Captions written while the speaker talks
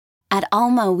At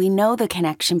Alma, we know the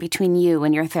connection between you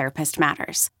and your therapist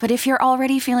matters. But if you're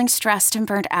already feeling stressed and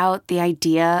burnt out, the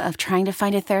idea of trying to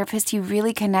find a therapist you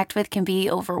really connect with can be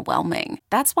overwhelming.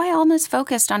 That's why Alma's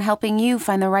focused on helping you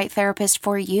find the right therapist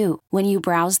for you. When you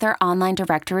browse their online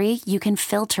directory, you can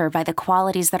filter by the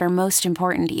qualities that are most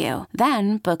important to you.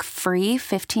 Then book free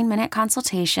 15-minute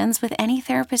consultations with any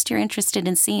therapist you're interested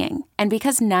in seeing. And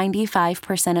because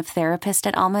 95% of therapists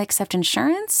at Alma accept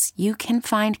insurance, you can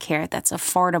find care that's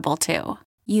affordable too.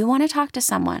 You want to talk to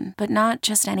someone, but not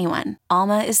just anyone.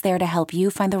 Alma is there to help you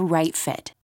find the right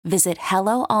fit. Visit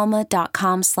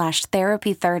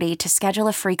helloalma.com/therapy30 to schedule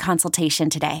a free consultation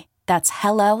today. That's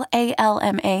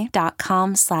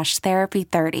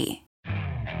helloalma.com/therapy30.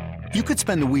 You could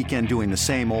spend the weekend doing the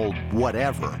same old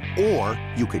whatever, or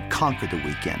you could conquer the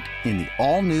weekend in the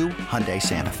all-new Hyundai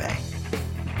Santa Fe.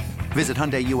 Visit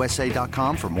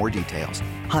HyundaiUSA.com for more details.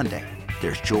 Hyundai,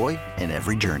 there's joy in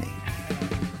every journey.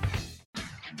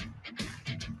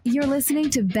 You're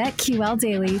listening to BetQL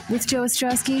Daily with Joe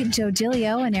Ostrowski, Joe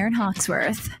Giglio, and Aaron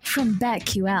Hawksworth from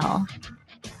BetQL.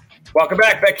 Welcome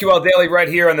back, BetQL Daily, right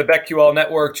here on the BetQL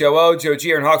Network. Joe O, Joe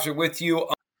G, Aaron Hawksworth with you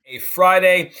on a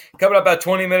Friday. Coming up about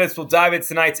 20 minutes, we'll dive into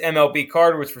tonight's MLB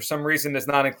card, which for some reason does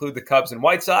not include the Cubs and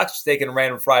White Sox. Just taking a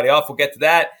random Friday off. We'll get to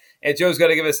that. And Joe's got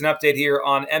to give us an update here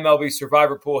on MLB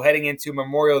Survivor Pool heading into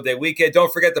Memorial Day weekend.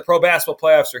 Don't forget the pro basketball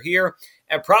playoffs are here.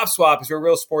 And PropSwap is where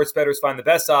real sports bettors find the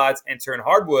best odds and turn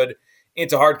hardwood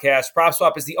into hard cash.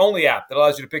 PropSwap is the only app that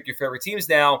allows you to pick your favorite teams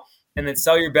now and then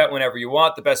sell your bet whenever you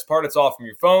want. The best part, it's all from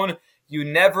your phone. You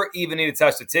never even need to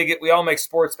touch the ticket. We all make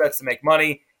sports bets to make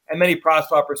money, and many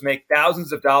PropSwappers make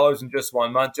thousands of dollars in just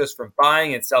 1 month just from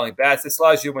buying and selling bets. This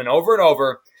allows you to win over and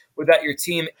over without your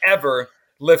team ever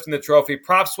lifting the trophy.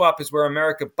 PropSwap is where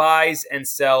America buys and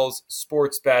sells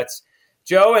sports bets.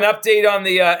 Joe, an update on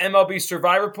the MLB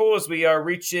Survivor Pool as we are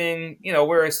reaching,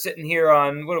 we're sitting here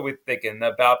on, what are we thinking,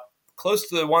 about close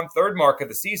to the 1/3 mark of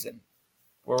the season.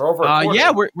 We're over a quarter. Yeah,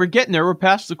 we're getting there. We're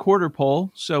past the quarter pole.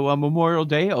 So Memorial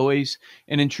Day, always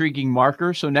an intriguing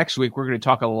marker. So next week, we're going to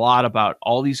talk a lot about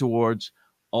all these awards,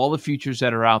 all the futures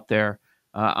that are out there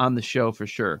on the show for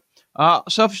sure.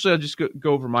 Selfishly, I'll just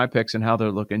go over my picks and how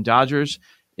they're looking. Dodgers,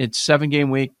 it's 7-game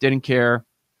week. Didn't care.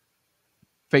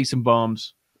 Facing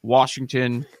bums.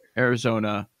 Washington,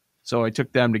 Arizona. So I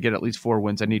took them to get at least 4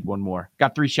 wins. I need one more.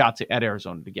 Got 3 shots at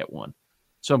Arizona to get one.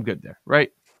 So I'm good there,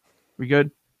 right? We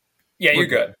good? Yeah, you're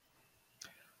good.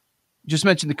 Just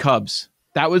mentioned the Cubs.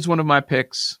 That was one of my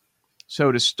picks.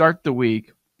 So to start the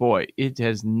week, boy, it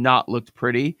has not looked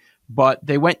pretty, but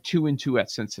they went 2-2 at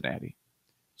Cincinnati.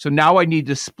 So now I need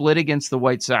to split against the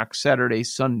White Sox Saturday,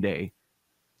 Sunday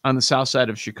on the south side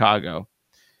of Chicago.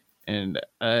 And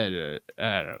I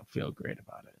don't feel great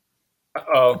about it.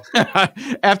 Uh-oh.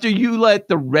 After you let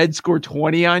the Reds score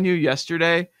 20 on you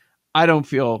yesterday, I don't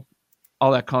feel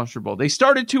all that comfortable. They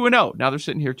started 2-0. Now they're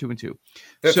sitting here 2-2.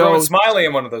 They're throwing Smiley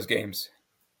in one of those games.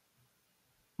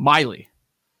 Miley.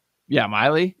 Yeah,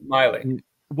 Miley.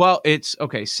 Well, it's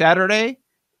okay. Saturday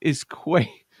is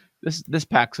This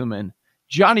packs them in.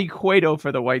 Johnny Cueto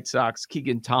for the White Sox,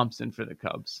 Keegan Thompson for the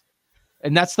Cubs.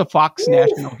 And that's the Fox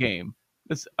National game.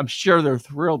 I'm sure they're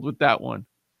thrilled with that one.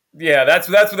 Yeah, that's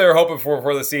what they were hoping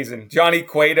for the season. Johnny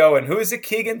Cueto, and who is it,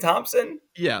 Keegan Thompson?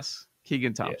 Yes,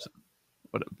 Keegan Thompson. Yeah.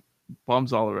 What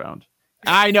bums all around.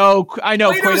 I know.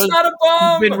 Cueto's not a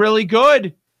bum. He's been really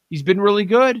good.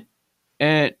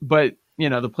 But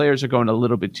the players are going a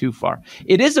little bit too far.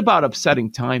 It is about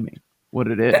upsetting timing, what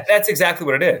it is. That's exactly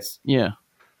what it is. Yeah.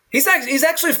 He's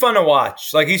actually fun to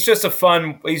watch. Like, he's a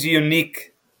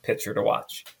unique pitcher to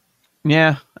watch.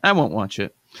 Yeah, I won't watch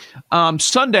it.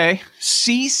 Sunday,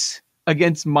 Cease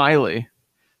against Miley.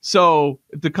 So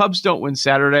if the Cubs don't win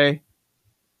Saturday,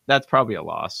 that's probably a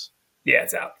loss. Yeah,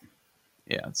 it's out.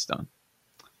 Yeah, it's done.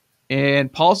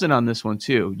 And Paul's in on this one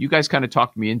too. You guys kind of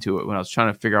talked me into it when I was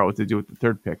trying to figure out what to do with the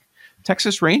third pick.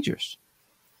 Texas Rangers,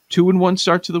 2-1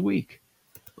 start to the week.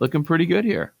 Looking pretty good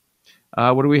here.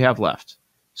 What do we have left?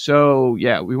 So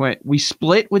yeah, we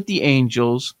split with the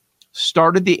Angels.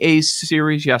 Started the A's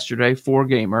series yesterday,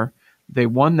 4-gamer. They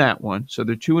won that one, so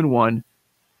they're 2-1.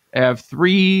 Have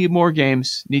 3 more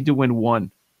games. Need to win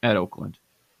 1 at Oakland,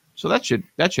 so that should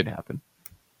happen.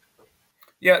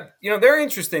 Yeah, they're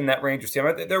interesting, that Rangers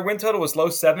team. Their win total was low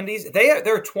 70s.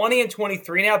 They're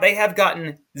 20-23 now. They have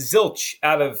gotten zilch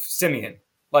out of Simeon,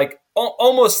 like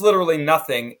almost literally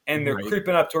nothing, and they're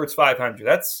creeping up towards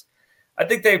 500. I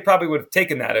think they probably would have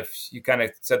taken that if you kind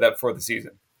of said that before the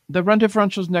season. The run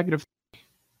differential is negative.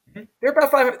 They're about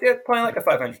 500. They're playing like a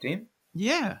 500 team.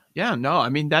 Yeah. No, I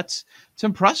mean it's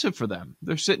impressive for them.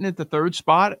 They're sitting at the 3rd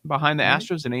spot behind the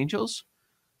Astros and Angels,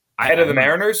 ahead of the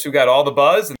Mariners, who got all the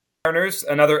buzz. Mariners,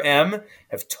 another M,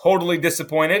 have totally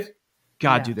disappointed.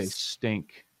 God, do they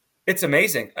stink. It's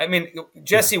amazing. I mean,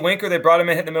 Jesse Winker, they brought him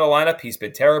in, hit the middle lineup. He's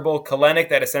been terrible. Kalenic,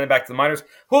 that has sent him back to the minors.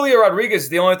 Julio Rodriguez is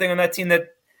the only thing on that team that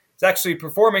is actually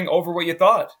performing over what you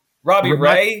thought. Robbie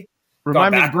Ray.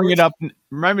 Remind me to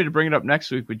bring it up next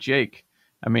week with Jake.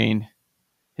 I mean,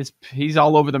 he's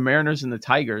all over the Mariners and the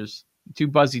Tigers, two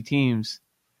buzzy teams.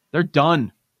 They're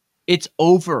done. It's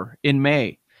over in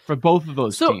May for both of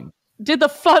those teams. Did the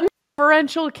fun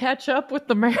differential catch up with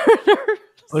the Mariners?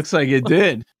 Looks like it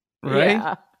did, right?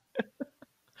 Yeah.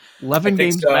 11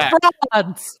 games back.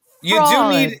 Frauds. You do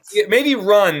need maybe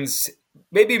runs,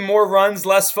 maybe more runs,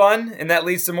 less fun, and that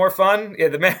leads to more fun.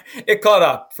 Yeah, it caught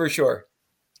up for sure.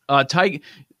 About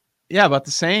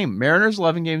the same. Mariners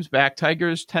 11 games back.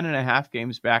 Tigers 10.5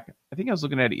 games back. I think I was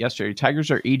looking at it yesterday. Tigers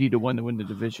are 80-1 to win the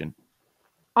division.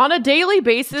 On a daily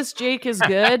basis, Jake is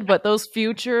good, but those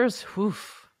futures,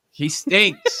 he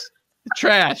stinks.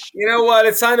 Trash. You know what?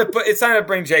 It's time to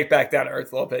bring Jake back down to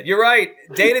earth a little bit. You're right.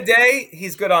 Day to day,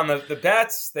 he's good on the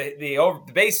bets, the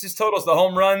bases totals, the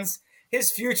home runs.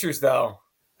 His futures, though,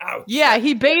 ouch. Yeah,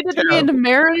 he baited me into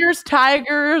Mariners,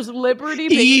 Tigers, Liberty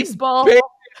baseball.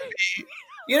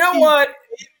 You know what?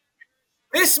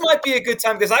 This might be a good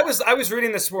time because I was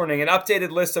reading this morning an updated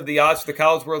list of the odds for the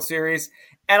College World Series,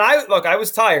 and I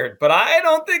was tired, but I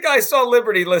don't think I saw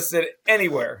Liberty listed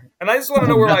anywhere, and I just want to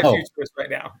know where my future is right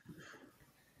now.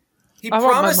 He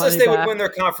promised us they would win their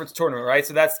conference tournament, right?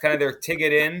 So that's kind of their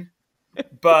ticket in.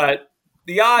 But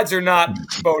the odds are not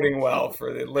boding well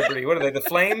for the Liberty. What are they, the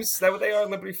Flames? Is that what they are,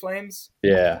 Liberty Flames?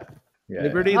 Yeah.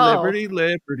 Liberty. I already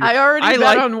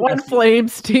bet on one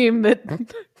Flames team that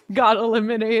got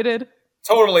eliminated.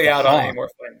 Totally out on any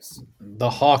more Flames. The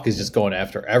Hawk is just going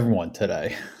after everyone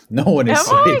today. No one is safe.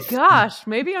 Oh my gosh,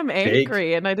 maybe I'm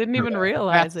angry and I didn't even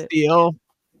realize it. Steele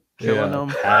killing them.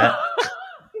 Pat.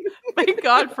 Thank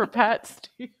God for Pat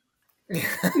Steele.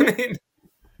 I mean,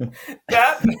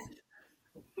 that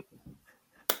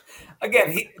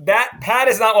again, Pat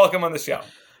is not welcome on the show.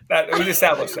 That we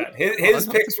established that his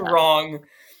picks were wrong,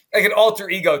 like an alter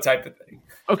ego type of thing.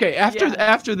 Okay,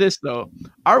 after this though,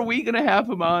 are we gonna have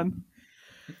him on?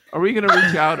 Are we gonna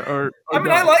reach out or I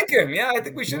mean, I like him. Yeah, I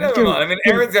think we should have him on. I mean,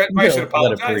 Aaron's I should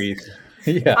apologize. Let it breathe.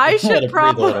 Yeah, I should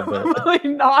probably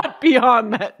not be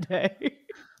on that day.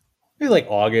 Maybe like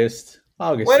August.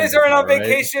 When is Aaron on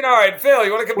vacation? All right, Phil,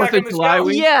 you want to come back on the show?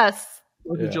 Yes.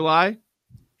 4th of July?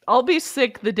 I'll be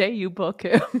sick the day you book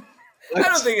him. I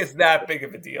don't think it's that big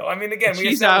of a deal. I mean, again,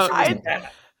 She's out.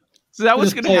 So that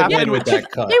was going to happen with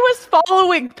that cut. He was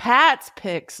following Pat's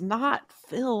picks, not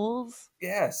Phil's.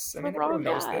 Yes. I mean, everyone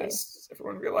knows this.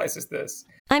 Everyone realizes this.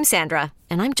 I'm Sandra,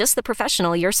 and I'm just the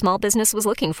professional your small business was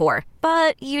looking for.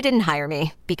 But you didn't hire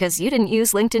me because you didn't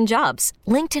use LinkedIn Jobs.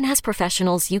 LinkedIn has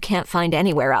professionals you can't find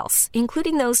anywhere else,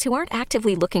 including those who aren't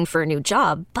actively looking for a new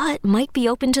job, but might be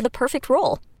open to the perfect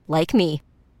role, like me.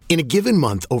 In a given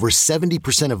month, over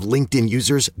 70% of LinkedIn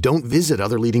users don't visit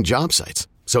other leading job sites.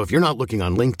 So if you're not looking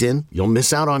on LinkedIn, you'll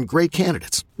miss out on great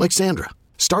candidates like Sandra.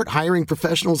 Start hiring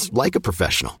professionals like a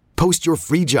professional. Post your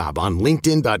free job on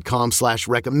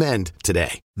linkedin.com/recommend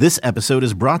today. This episode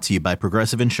is brought to you by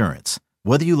Progressive Insurance.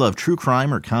 Whether you love true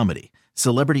crime or comedy,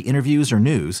 celebrity interviews or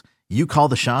news, you call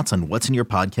the shots on what's in your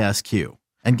podcast queue.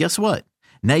 And guess what?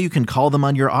 Now you can call them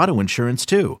on your auto insurance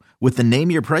too with the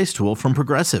Name Your Price tool from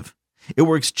Progressive. It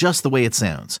works just the way it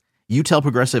sounds. You tell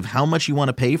Progressive how much you want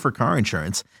to pay for car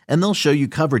insurance, and they'll show you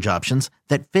coverage options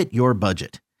that fit your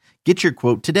budget. Get your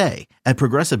quote today at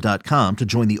Progressive.com to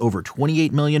join the over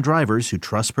 28 million drivers who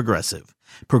trust Progressive.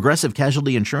 Progressive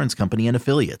Casualty Insurance Company and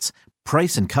Affiliates.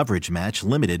 Price and coverage match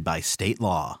limited by state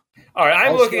law. All right,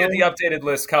 I'm looking at the updated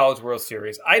list, College World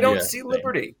Series. I don't see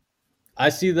Liberty. I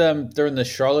see them. They're in the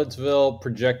Charlottesville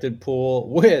projected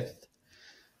pool with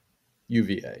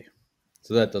UVA.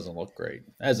 So that doesn't look great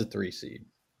as a 3 seed.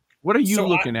 What are you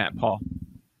looking at, Paul?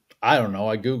 I don't know.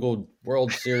 I Googled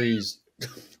World Series,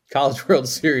 College World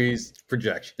Series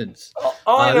projections.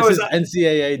 All I know is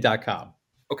NCAA.com.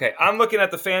 Okay, I'm looking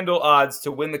at the FanDuel odds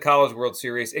to win the College World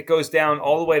Series. It goes down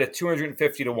all the way to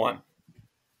 250-1.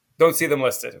 Don't see them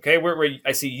listed. Okay, where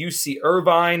I see UC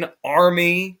Irvine,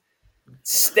 Army,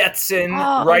 Stetson,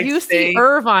 Wright UC State.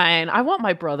 Irvine. I want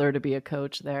my brother to be a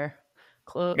coach there.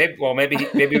 Maybe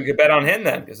we could bet on him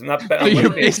then, because I'm not betting on You're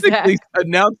Liberty. basically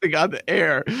announcing on the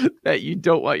air that you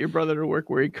don't want your brother to work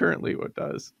where he currently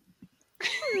does.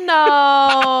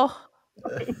 No.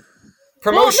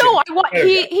 Promotion. Well, no,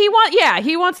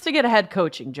 he wants to get a head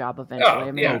coaching job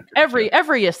eventually.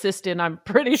 Every assistant, I'm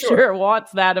pretty sure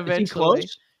wants that eventually. Is he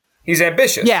close? He's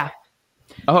ambitious. Yeah.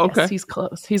 Oh, okay. Yes, he's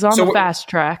close. He's on the fast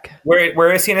track.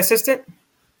 Where is he an assistant?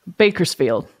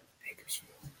 Bakersfield.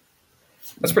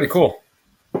 That's pretty cool.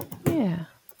 Yeah.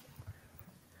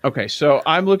 Okay, so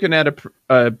I'm looking at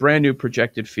a brand new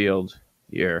projected field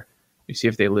here. You see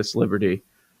if they list Liberty.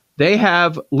 They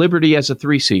have Liberty as a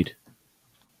 3 seed.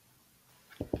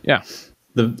 Yeah.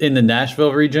 In the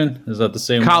Nashville region? Is that the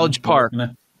same College one? Park.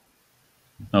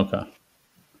 Okay.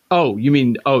 Oh, you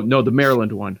mean, no, the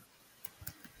Maryland one.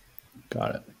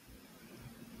 Got it.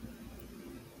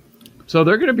 So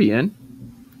they're going to be in.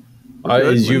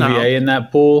 Is UVA in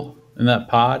that pool, in that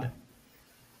pod?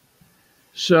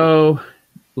 So,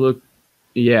 look,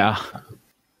 yeah.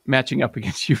 Matching up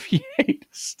against UVA to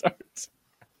start.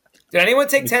 Did anyone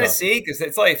take Tennessee? Because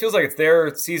it feels like it's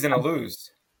their season to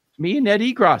lose. Me and Ed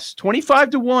Egros,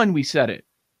 25-1. We said it.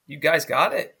 You guys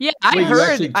got it. Yeah, I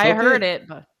heard it.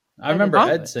 But I remember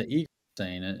Ed saying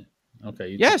it.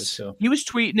 Okay. Yes, he was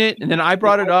tweeting it, and then I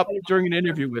brought it up during an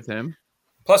interview with him.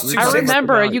 Plus, I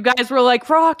remember you guys were like,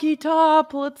 Rocky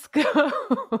Top, let's go.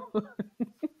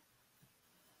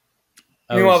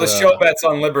 Meanwhile, the show bet's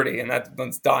on Liberty, and that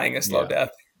one's dying a slow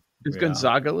death. Is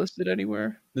Gonzaga listed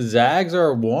anywhere? The Zags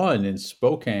are 1 in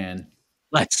Spokane.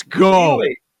 Let's go.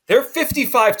 Really? They're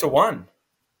 55-1.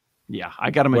 Yeah, I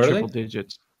got them in triple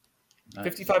digits.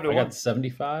 55-1. I got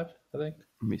 75, I think.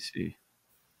 Let me see.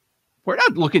 We're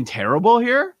not looking terrible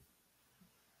here.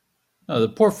 No, the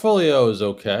portfolio is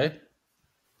okay.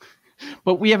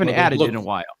 But we haven't added in a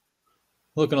while.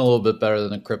 Looking a little bit better than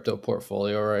the crypto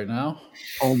portfolio right now.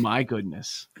 Oh, my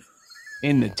goodness.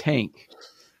 In the tank.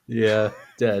 Yeah,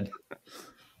 dead.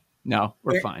 No,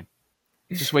 we're fine.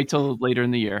 Just wait till later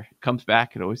in the year. It comes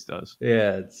back. It always does.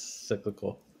 Yeah, it's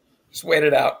cyclical. Just wait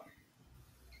it out.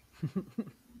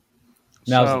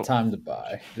 Now's the time to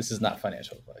buy. This is not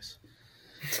financial advice.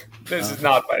 This is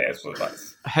not financial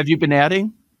advice. Have you been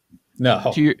adding?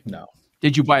 No. No.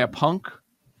 Did you buy a punk?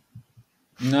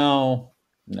 No.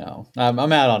 I'm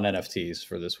out on NFTs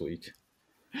for this week.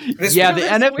 The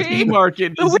NFT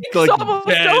market is like almost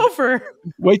over.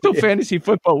 Wait till fantasy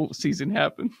football season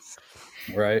happens.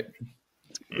 Right.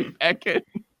 Back in.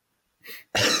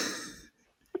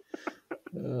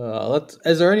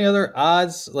 Is there any other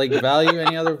odds, like value?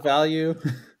 Any other value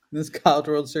in this College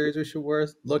World Series we should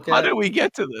look at? How did we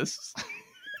get to this?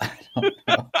 I don't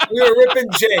know. We were ripping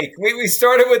Jake. We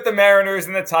started with the Mariners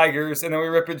and the Tigers, and then we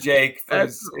ripping Jake for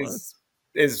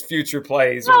his future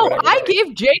plays. No, I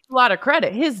gave Jake a lot of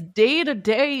credit. His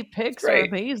day-to-day picks are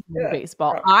amazing in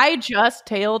baseball. Right. I just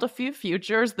tailed a few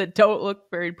futures that don't look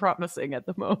very promising at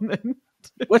the moment.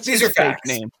 What's his fake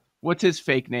name? What's his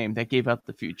fake name that gave out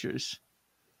the futures?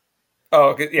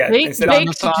 Oh, yeah. Baked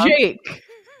Jake.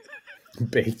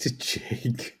 Baked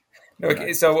Jake.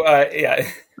 Okay, so, yeah.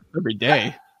 Every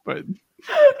day, but...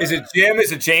 Is it Jim?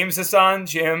 Is it James Hassan?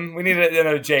 Jim? We need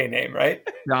another J name, right?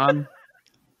 John.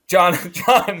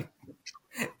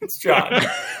 It's John.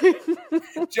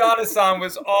 John Hassan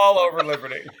was all over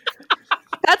Liberty.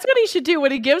 That's what he should do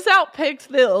when he gives out picks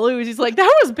that lose. He's like,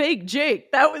 that was Baked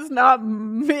Jake. That was not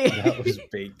me. That was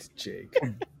Baked Jake.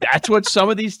 That's what some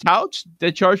of these touts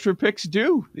that charge for picks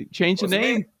do. They change the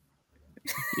name.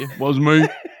 Yeah, wasn't me.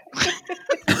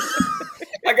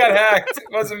 I got hacked. It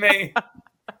wasn't me.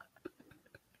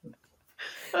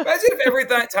 Imagine if every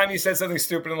time you said something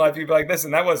stupid in life, you'd be like,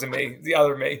 listen, that wasn't me. The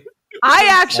other me. I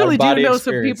actually do know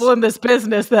some people in this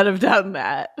business that have done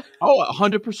that. Oh,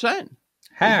 100%.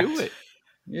 Hacked. They do it.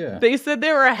 Yeah. They said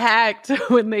they were hacked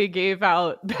when they gave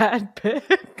out bad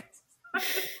picks.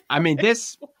 I mean,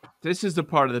 this is the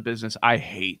part of the business I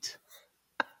hate.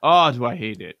 Oh, do I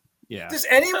hate it? Yeah. Does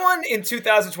anyone in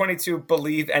 2022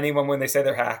 believe anyone when they say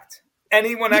they're hacked?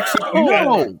 Anyone actually believe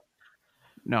that?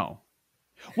 No.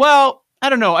 Well, I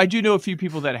don't know. I do know a few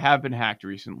people that have been hacked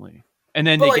recently. And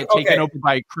then they get taken over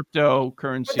by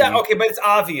cryptocurrency. But it's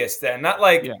obvious then. Not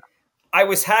like, I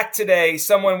was hacked today.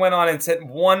 Someone went on and sent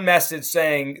one message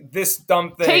saying this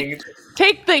dumb thing.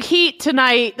 Take the heat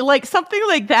tonight. Like something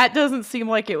like that doesn't seem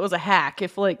like it was a hack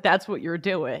if like that's what you're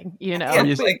doing, you know? Yeah,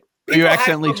 you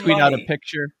accidentally tweet out a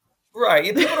picture. Right.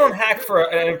 People don't hack for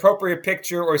an inappropriate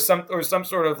picture or some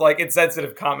sort of like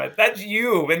insensitive comment. That's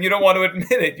you, and you don't want to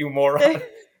admit it, you moron.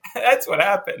 That's what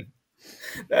happened.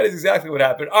 That is exactly what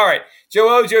happened. All right. Joe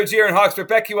O, Joe G, and Hawksworth,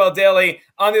 BetQL Daily.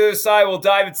 On the other side, we'll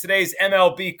dive into today's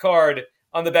MLB card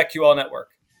on the BetQL Network.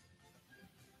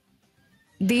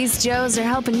 These Joes are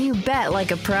helping you bet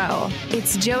like a pro.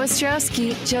 It's Joe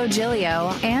Ostrowski, Joe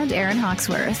Giglio, and Aaron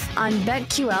Hawksworth on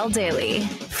BetQL Daily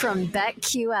from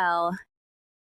BetQL.